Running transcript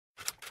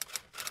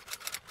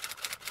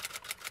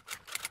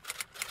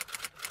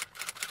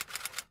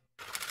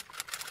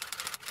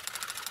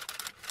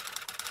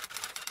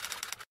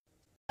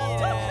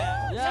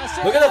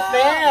Look at the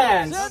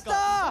fans! やっ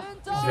た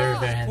Very,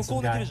 very もうこ handsome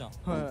うでき guy. るじゃん。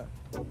ー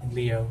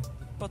Leo.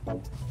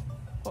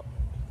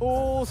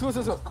 おおすごいす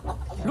ごいすごい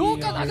廊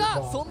下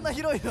長っそんな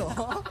広いの入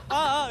っ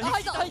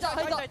た入った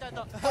入った入った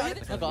な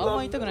んかあん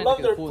ま痛くないんだ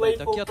けどこう抱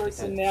き合ってて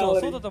そう、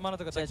ソーダとマナ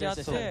とか抱き合っ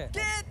てそうて、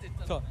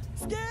そう、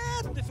スケ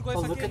ーってすごい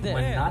Oh, look 叫 at ん the で、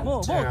 Manato. も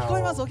う聞こ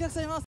えますお客さ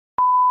んいます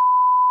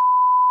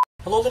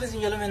Hello ladies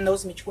and gentlemen,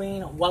 those in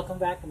between, welcome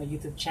back to my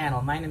YouTube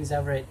channel. My name is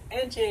Everett,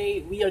 and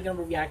today we are going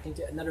to be reacting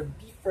to another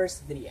Be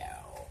First video.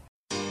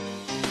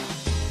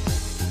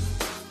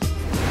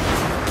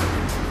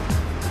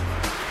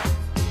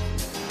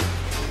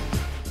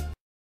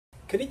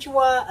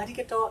 Konnichiwa,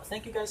 arigato,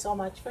 thank you guys so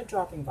much for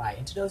dropping by.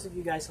 And to those of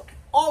you guys who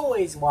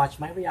always watch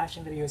my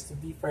reaction videos to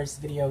Be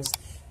First videos,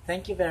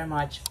 thank you very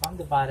much from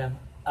the bottom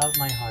of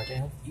my heart. I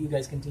hope you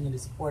guys continue to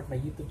support my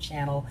YouTube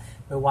channel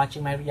by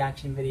watching my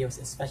reaction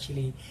videos,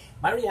 especially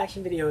my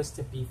reaction videos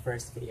to Be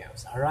First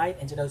videos. Alright,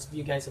 and to those of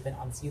you guys who have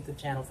been on this YouTube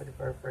channel for the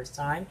very first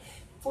time,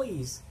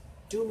 please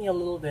do me a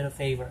little bit of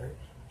favor.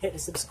 Hit the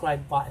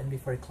subscribe button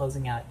before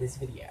closing out this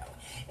video.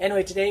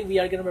 Anyway, today we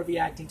are going to be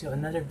reacting to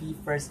another Be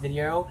First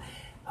video.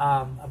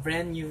 A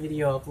brand new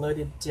video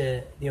uploaded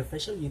to the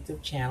official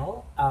YouTube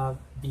channel of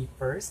Be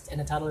First, and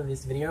the title of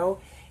this video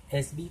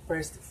is Be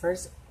First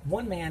First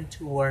One-Man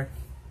Tour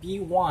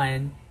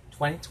B1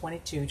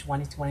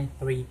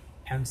 2022-2023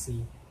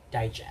 MC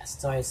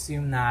Digest. So I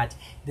assume that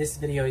this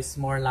video is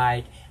more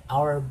like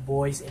our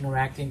boys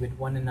interacting with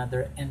one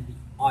another and the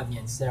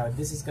audience. So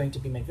this is going to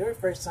be my very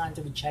first time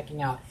to be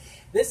checking out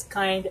this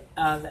kind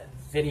of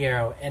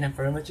video, and I'm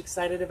very much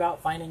excited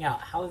about finding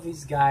out how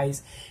these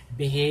guys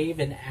behave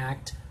and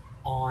act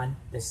on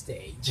the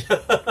stage.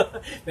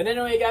 But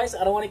anyway guys,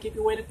 I don't want to keep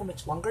you waiting for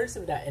much longer, so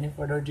without any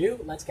further ado,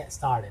 let's get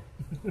started.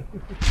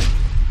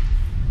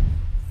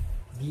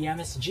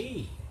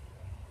 BMSG.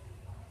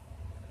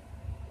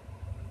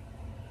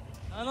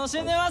 楽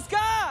しんでます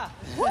か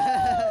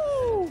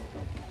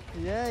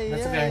いやい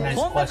That's a very や nice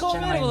こんな顔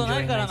question. 見ることな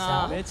い I'm から enjoying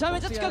な myself. めちゃ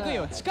めちゃ近く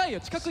よ近いよ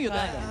近くよって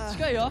なんだ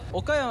近いよ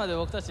岡山で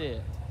僕た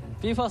ち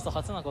BE:FIRST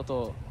初なこと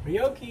を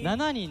Ryoki.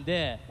 7人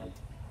で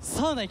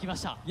サウナ行きま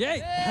したイェ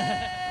イ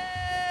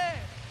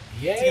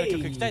Yay. 次の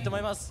曲いきたいと思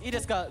います。いいで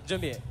すか、準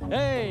備。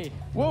ヘイウ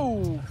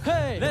ォー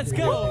ヘイ Let's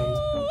Yay. go!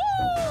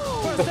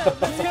 First step,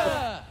 let's go!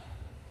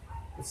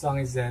 What song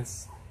is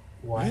this?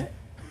 What?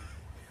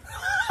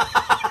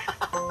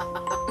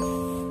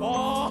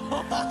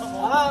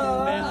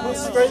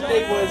 Whose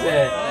birthday was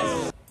it?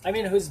 I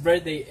mean, whose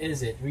birthday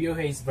is it?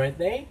 Ryohei's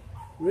birthday?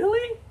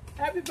 Really?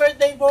 Happy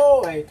birthday,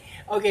 boy!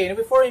 Okay, now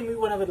before we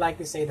move on, I would like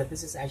to say that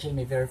this is actually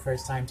my very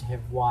first time to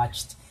have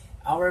watched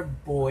our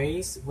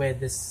boys with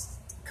this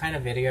kind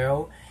of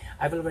video.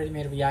 I've already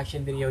made a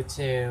reaction video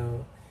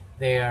to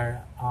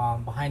their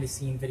behind the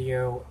scene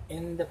video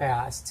in the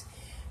past,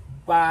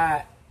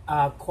 but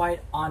quite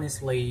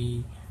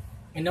honestly,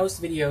 in those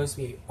videos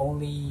we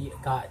only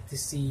got to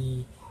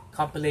see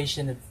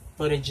compilation of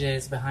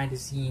footages, behind the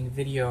scene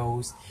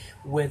videos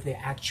with the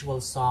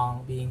actual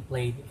song being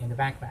played in the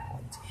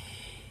background.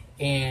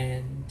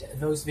 And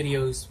those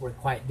videos were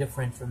quite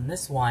different from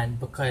this one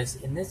because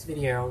in this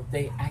video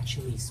they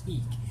actually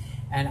speak,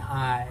 and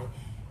I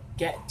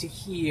get to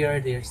hear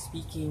their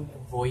speaking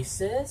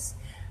voices.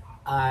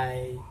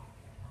 I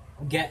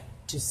get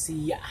to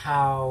see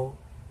how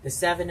the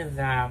 7 of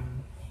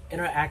them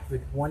interact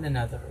with one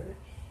another,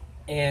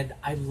 and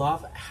I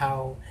love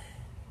how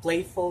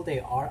playful they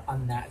are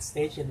on that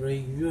stage. And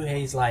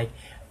Ryuhei's like,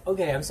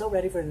 okay, I'm so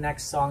ready for the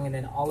next song, and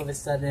then all of a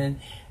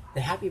sudden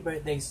the happy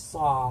birthday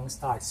song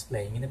starts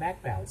playing in the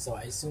background, so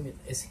I assume it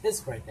is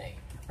his birthday,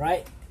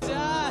 right? じ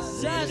ゃあ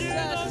しゃし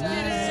ゃし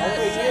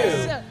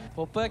How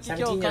ポップ焼き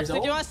今日買っ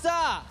てきまし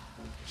た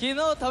昨日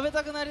食べ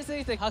たくなりす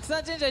ぎて白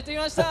山神社行ってき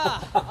まし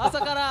た朝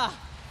から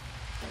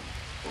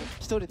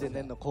一人で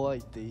寝るの怖い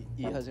って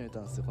言い始めた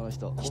んですよこの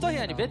人一部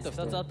屋にベッド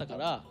2つあったか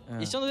ら、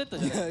一緒のベッド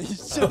じゃない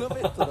一緒の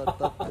ベッドだっ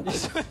たって一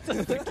緒のベッド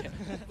だったっけ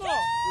う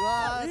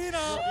わー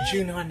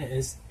Junon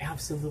is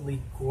absolutely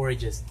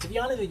gorgeous. To be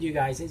honest with you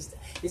guys,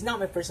 it's not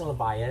my personal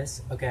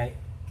bias, okay?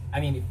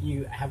 I mean, if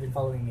you have been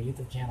following my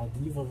YouTube channel,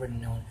 then you've already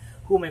known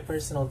who my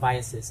personal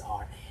biases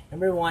are.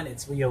 Number 1,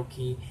 it's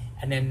Ryoki,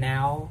 and then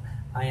now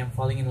I am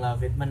falling in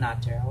love with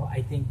Manato.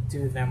 I think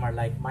 2 of them are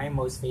like my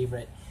most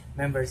favorite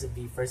members of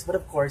Be First, but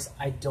of course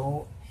I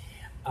don't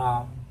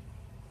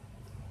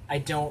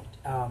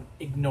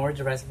ignore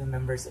the rest of the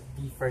members of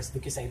Be First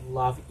because I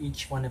love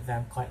each one of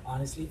them quite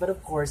honestly. But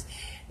of course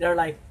there are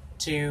like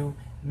 2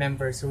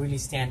 members who really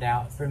stand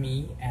out for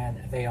me,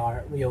 and they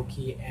are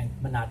Ryoki and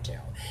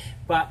Manato.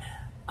 But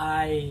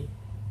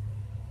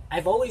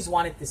I've always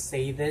wanted to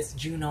say this: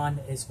 Junon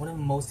is one of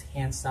the most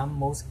handsome,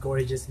 most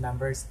gorgeous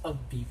members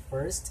of Be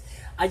First.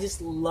 I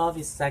just love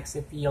his sex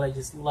appeal. I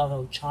just love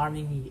how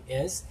charming he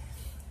is.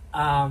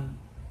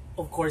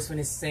 Of course, when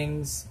he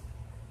sings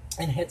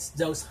and hits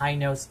those high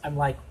notes, I'm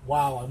like,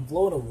 wow, I'm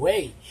blown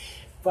away.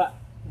 But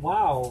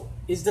wow,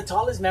 he's the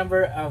tallest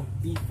member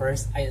of Be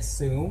First, I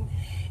assume,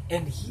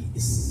 and he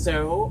is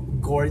so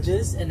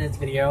gorgeous in this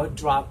video,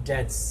 drop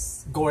dead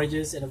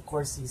gorgeous, and of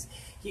course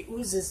he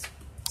oozes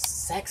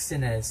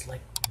sexiness.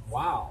 Like,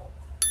 wow.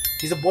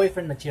 He's a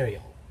boyfriend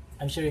material.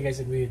 I'm sure you guys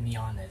agree with me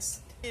on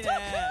this. いや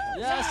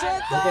シュ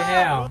ート Look at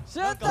him. シ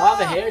ュート Love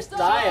the もう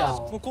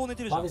hairstyle. こう寝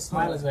てるじゃ Love ん his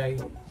smile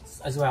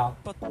as well.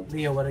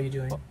 Leo, what are you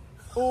doing?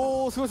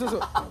 おおすごいすごいす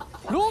ごい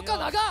廊下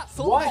長っ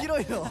そんな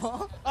広いの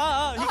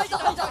ああ入った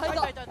入った入っ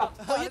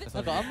た入った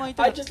なんかあんまり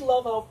痛 I い just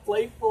love how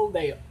playful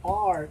they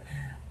are.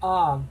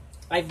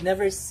 I've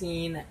never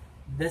seen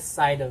this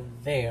side of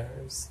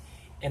theirs,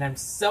 and I'm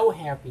so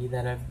happy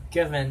that I've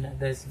given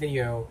this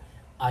video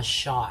a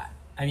shot.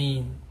 I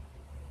mean,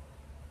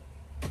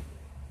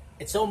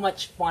 it's so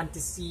much fun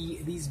to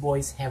see these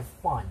boys have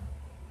fun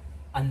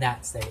on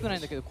that stage. 少ない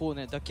んだけどこう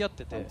ね抱き合っ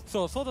てて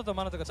そうソータと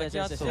マナトが抱き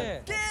合って違う違う違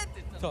う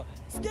そう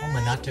スケ Oh,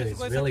 Minato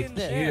is really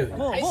で cute.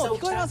 もう Hi, もう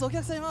聞こえま Sota. すお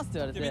客さんいますって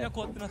言われでみんなて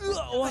こうやってなってう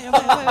わおいやば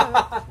いやばいや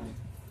ばい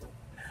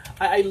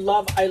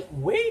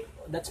Wait,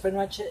 that's pretty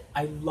much it.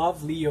 I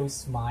love Leo's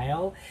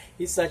smile.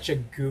 He's such a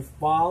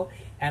goofball,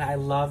 and I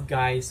love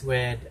guys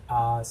with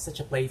such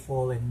a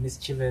playful and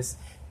mischievous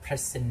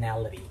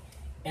personality.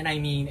 And I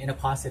mean in a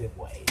positive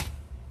way.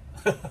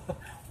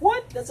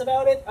 What? That's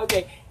about it?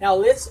 Okay, now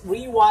let's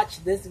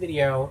rewatch this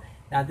video.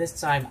 Now this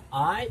time,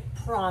 I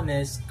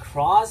promise,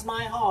 cross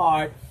my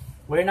heart,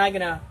 we're not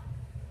gonna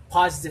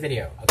pause the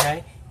video,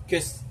 okay?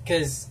 Because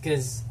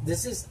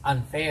this is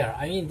unfair.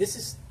 I mean, this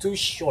is too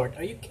short.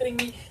 Are you kidding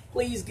me?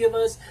 Please give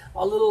us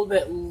a little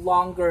bit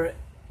longer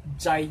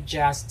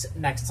digest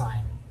next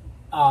time.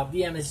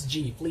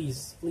 BMSG,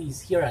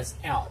 please hear us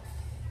out.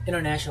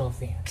 International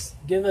fans,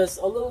 give us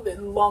a little bit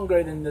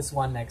longer than this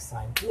one next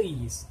time,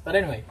 please. But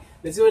anyway,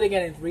 let's do it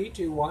again in 3,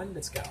 2, 1,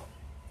 let's go.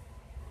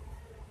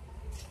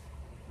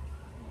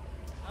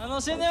 楽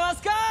しんでま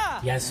すか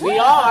Yes, we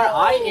are.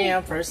 I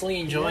am personally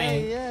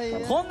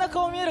enjoying. こんな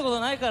顔見えること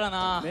ないから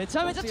なめち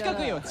ゃめちゃ近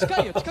くよ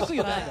近いよ近く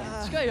よ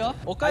近いよ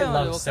岡 I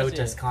山で love 僕た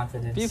Sota's ち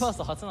confidence.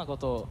 BE:FIRST 初なこ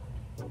と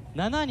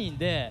7人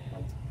で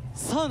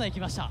サウナ行き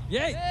ましたイエ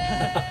イ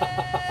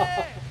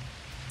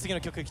次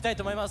の曲いきたい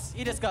と思います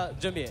いいですか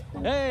準備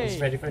He's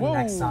ready for the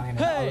next song, and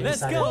then all of a Let's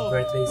sudden, go.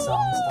 birthday song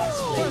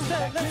starts playing.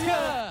 Back. Let's go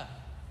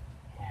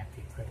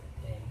Happy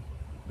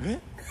birthday.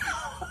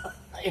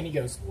 And he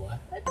goes, what?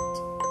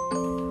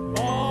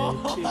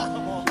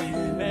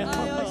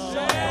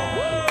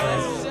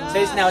 So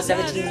he's now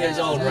 17 years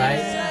old,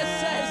 right?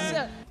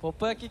 ポッ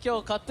プ焼き今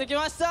日買ってき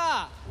まし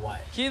た What?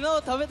 昨日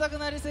食べたく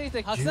なりすぎ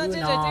て白山神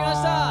社行ってきま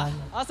した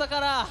朝か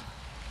ら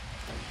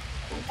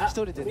一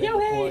人で寝るの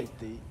怖いって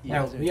言い始め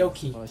たんです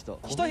Ryoki. この人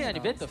一部屋に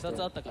ベッド2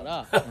つあったか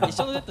ら一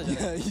緒のベッドじ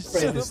ゃない一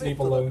緒のベッ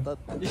ドだっ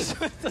たって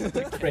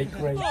Great,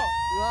 great. うわ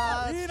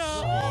ーいいな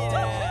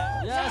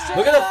いや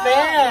Look at the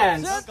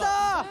fans! シュート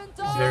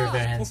He's very,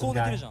 very もうこ handsome う寝て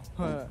guy. るじゃん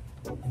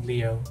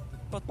Leo.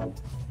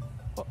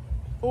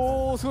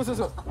 おおすごいすごい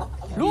すごい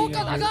廊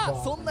下長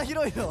っそんな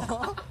広いの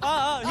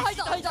ああ入っ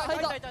た入った入っ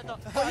た入ったな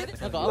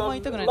んかあんまり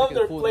痛くないん Love だけ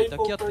ど their こうね playful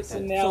抱き合っててそう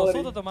ソ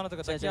ー personality. タとマナト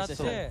が抱き合って違う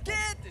違う違う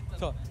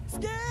そうス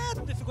ケ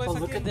ーってすごい Oh, 叫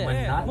look ん at で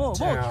Minato. もう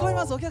聞こえ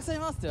ますお客さんい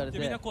ますって言われで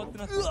みんなてこうやって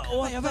なってうわ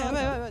おいやばいやば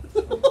いやばいやばい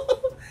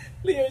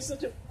Leo is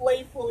such a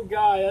playful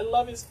guy. I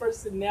love his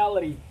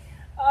personality.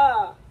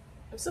 I'm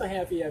so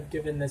happy I've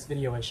given this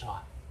video a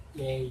shot.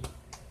 Yay.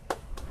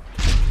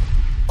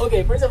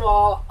 Okay, first of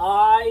all,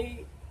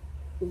 I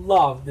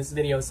love this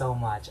video so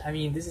much. I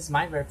mean, this is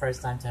my very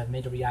first time to have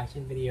made a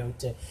reaction video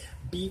to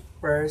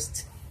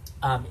BE:FIRST,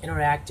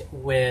 interact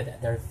with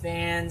their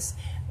fans,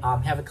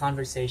 have a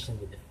conversation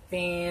with the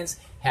fans,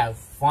 have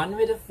fun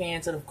with the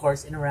fans, and of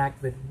course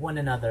interact with one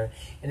another.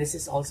 And this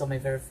is also my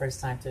very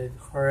first time to have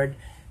heard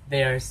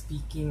their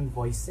speaking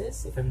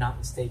voices, if I'm not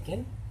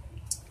mistaken.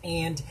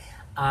 And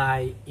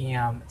I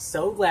am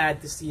so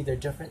glad to see their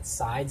different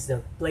sides,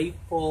 their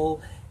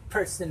playful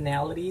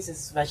personalities,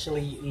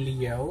 especially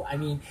Leo. I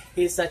mean,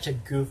 he's such a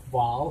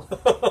goofball.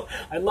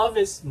 I love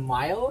his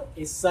smile.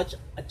 He's such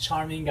a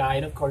charming guy.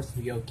 And of course,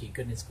 Ryoki,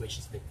 goodness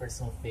gracious, my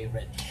personal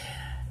favorite.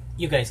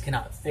 You guys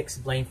cannot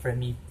blame for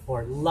me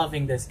for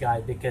loving this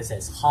guy because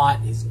he's hot,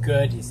 he's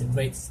good, he's a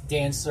great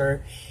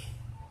dancer.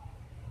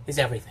 He's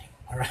everything,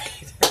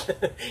 alright?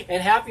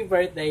 And happy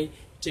birthday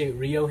to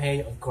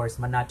Ryohei, of course,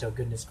 Minato,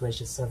 goodness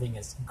gracious, serving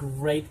as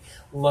great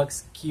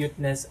looks,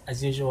 cuteness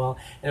as usual.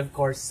 And of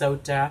course,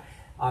 Sota,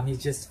 he's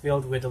just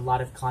filled with a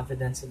lot of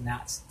confidence in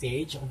that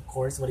stage. Of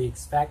course, what do you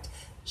expect?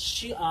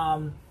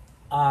 Junon,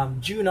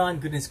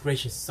 goodness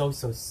gracious,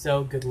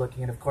 so good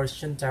looking. And of course,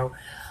 Shinto,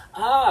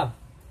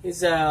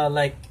 is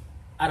like,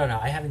 I don't know,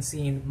 I haven't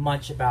seen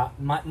much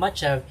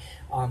of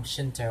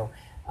Shinto.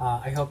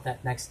 I hope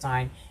that next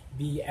time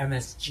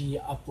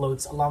BMSG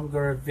uploads a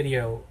longer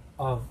video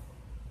of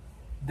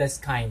this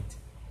kind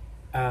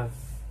of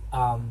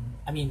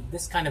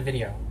this kind of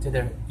video to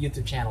their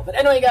YouTube channel. But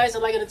anyway, guys,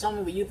 I'd like you to tell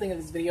me what you think of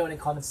this video in the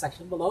comment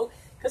section below,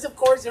 because of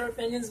course your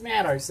opinions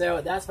matter. So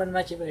that's pretty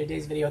much it for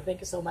today's video. Thank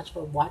you so much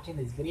for watching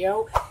this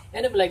video,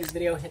 and if you like this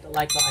video, hit the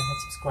like button, hit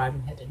subscribe,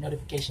 and hit the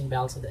notification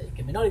bell so that you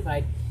can be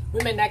notified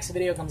when my next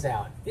video comes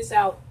out. Peace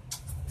out.